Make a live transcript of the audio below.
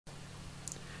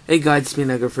Hey guys, it's me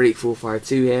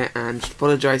LegoFreak452 here, and just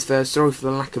apologise first, sorry for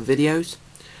the lack of videos.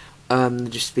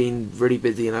 Just been really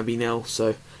busy and I've been ill,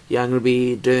 so yeah, I'm going to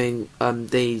be doing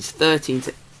days 13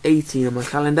 to 18 on my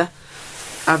calendar,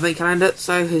 advent calendar.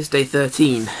 So here's day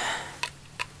 13. You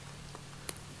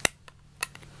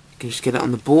can just get it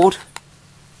on the board.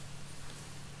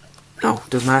 No,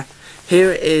 doesn't matter.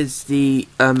 Here is the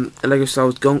Lego Star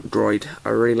Wars Gonk Droid. I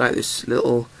really like this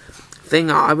little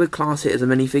thing. I would class it as a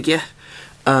minifigure.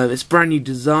 It's a brand new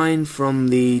design from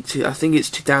the, I think it's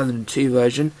 2002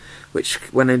 version,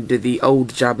 which went into the old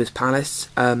Jabba's Palace.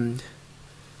 It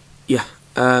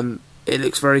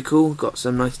looks very cool. Got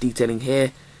some nice detailing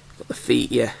here. Got the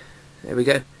feet, yeah. There we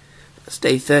go. That's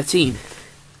day 13.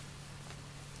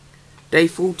 Day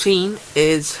 14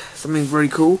 is something very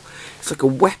cool. It's like a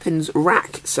weapons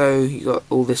rack. So you got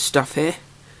all this stuff here.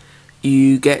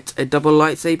 You get a double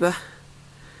lightsaber,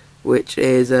 which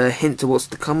is a hint to what's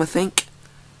to come, I think.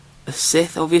 A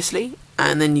Sith, obviously,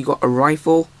 and then you got a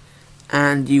rifle,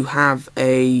 and you have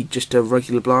just a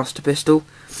regular blaster pistol.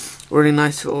 Really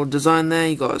nice little design there.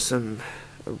 You got a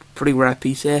pretty rare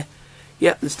piece here.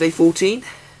 Yep, that's day 14.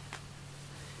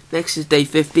 Next is day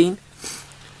 15.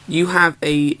 You have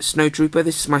a Snowtrooper.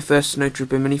 This is my first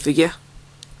Snowtrooper minifigure.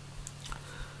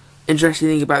 Interesting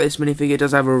thing about this minifigure, it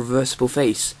does have a reversible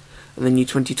face. And the new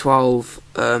 2012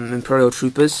 Imperial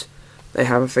Troopers, they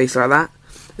have a face like that.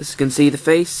 As you can see, the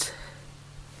face.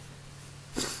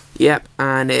 Yep,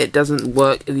 and it doesn't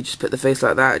work if you just put the face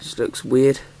like that. It just looks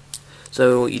weird.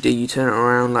 So what you do, you turn it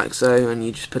around like so, and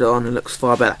you just put it on, and it looks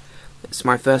far better. It's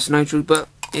my first Snowtrooper.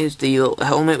 Here's the little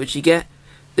helmet which you get.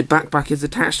 The backpack is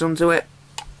attached onto it.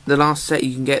 The last set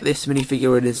you can get this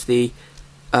minifigure in is the,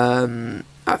 I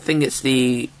think it's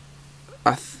the,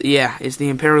 it's the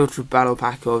Imperial Troop Battle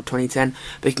Pack of 2010.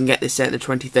 But you can get this set in the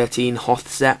 2013 Hoth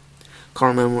set.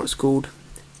 Can't remember what it's called.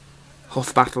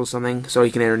 Hoth Battle or something, so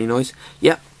you can hear any noise.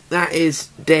 Yep, that is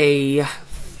day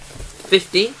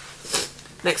 15.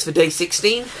 Next for day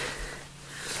 16,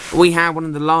 we have one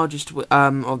of the largest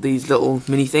of these little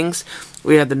mini things.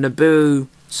 We have the Naboo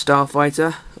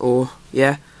Starfighter, the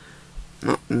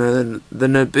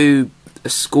Naboo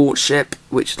escort ship,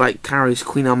 which like carries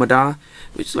Queen Amidala,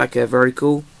 which is like a very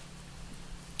cool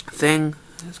thing.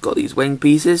 It's got these wing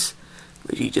pieces,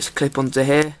 which you just clip onto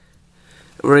here.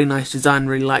 A really nice design,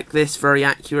 really like this, very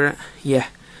accurate. Yeah,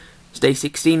 it's day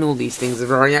 16, all these things are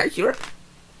very accurate.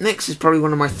 Next is probably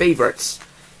one of my favourites.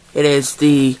 It is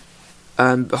the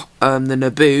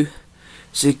Naboo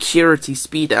Security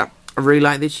Speeder. I really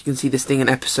like this. You can see this thing in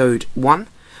episode 1.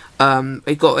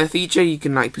 It got a feature, you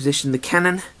can like position the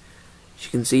cannon, as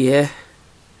you can see here.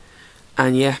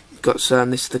 And yeah, got this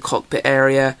is the cockpit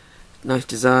area. Nice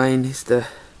design. It's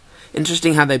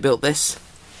interesting how they built this.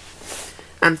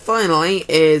 And finally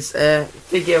is a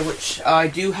figure which I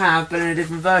do have, but in a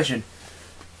different version.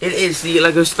 It is the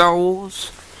Lego Star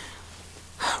Wars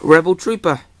Rebel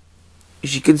Trooper.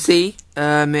 As you can see,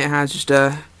 it has just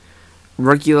a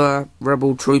regular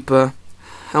Rebel Trooper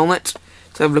helmet.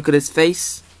 Let's have a look at his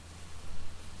face.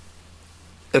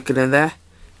 Look at him there.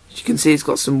 As you can see, it's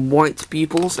got some white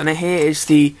pupils. And here is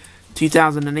the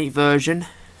 2008 version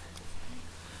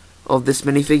of this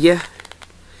minifigure.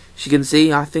 As you can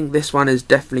see, I think this one is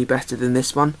definitely better than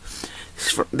this one.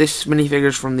 This minifigure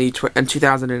is from the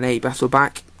 2008 Battle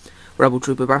Pack, Rebel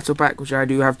Trooper Battle Pack, which I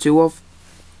do have 2 of.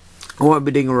 I won't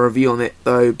be doing a review on it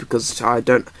though, because I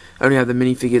don't only have the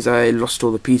minifigures. I lost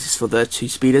all the pieces for the 2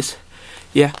 speeders.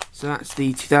 Yeah, so that's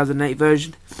the 2008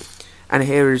 version, and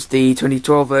here is the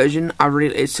 2012 version.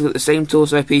 It's got the same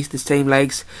torso piece, the same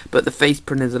legs, but the face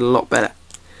print is a lot better.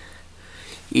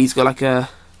 He's got like a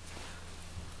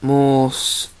more.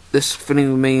 This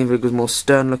feeling with me was more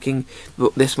stern looking,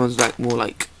 but this one's like more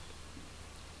like,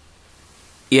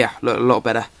 yeah, a lot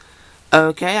better.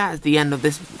 Okay, that's the end of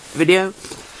this video,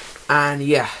 and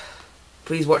yeah,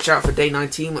 please watch out for day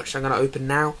 19, which I'm going to open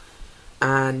now.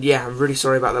 And yeah, I'm really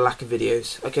sorry about the lack of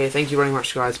videos. Okay, thank you very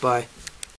much guys, bye.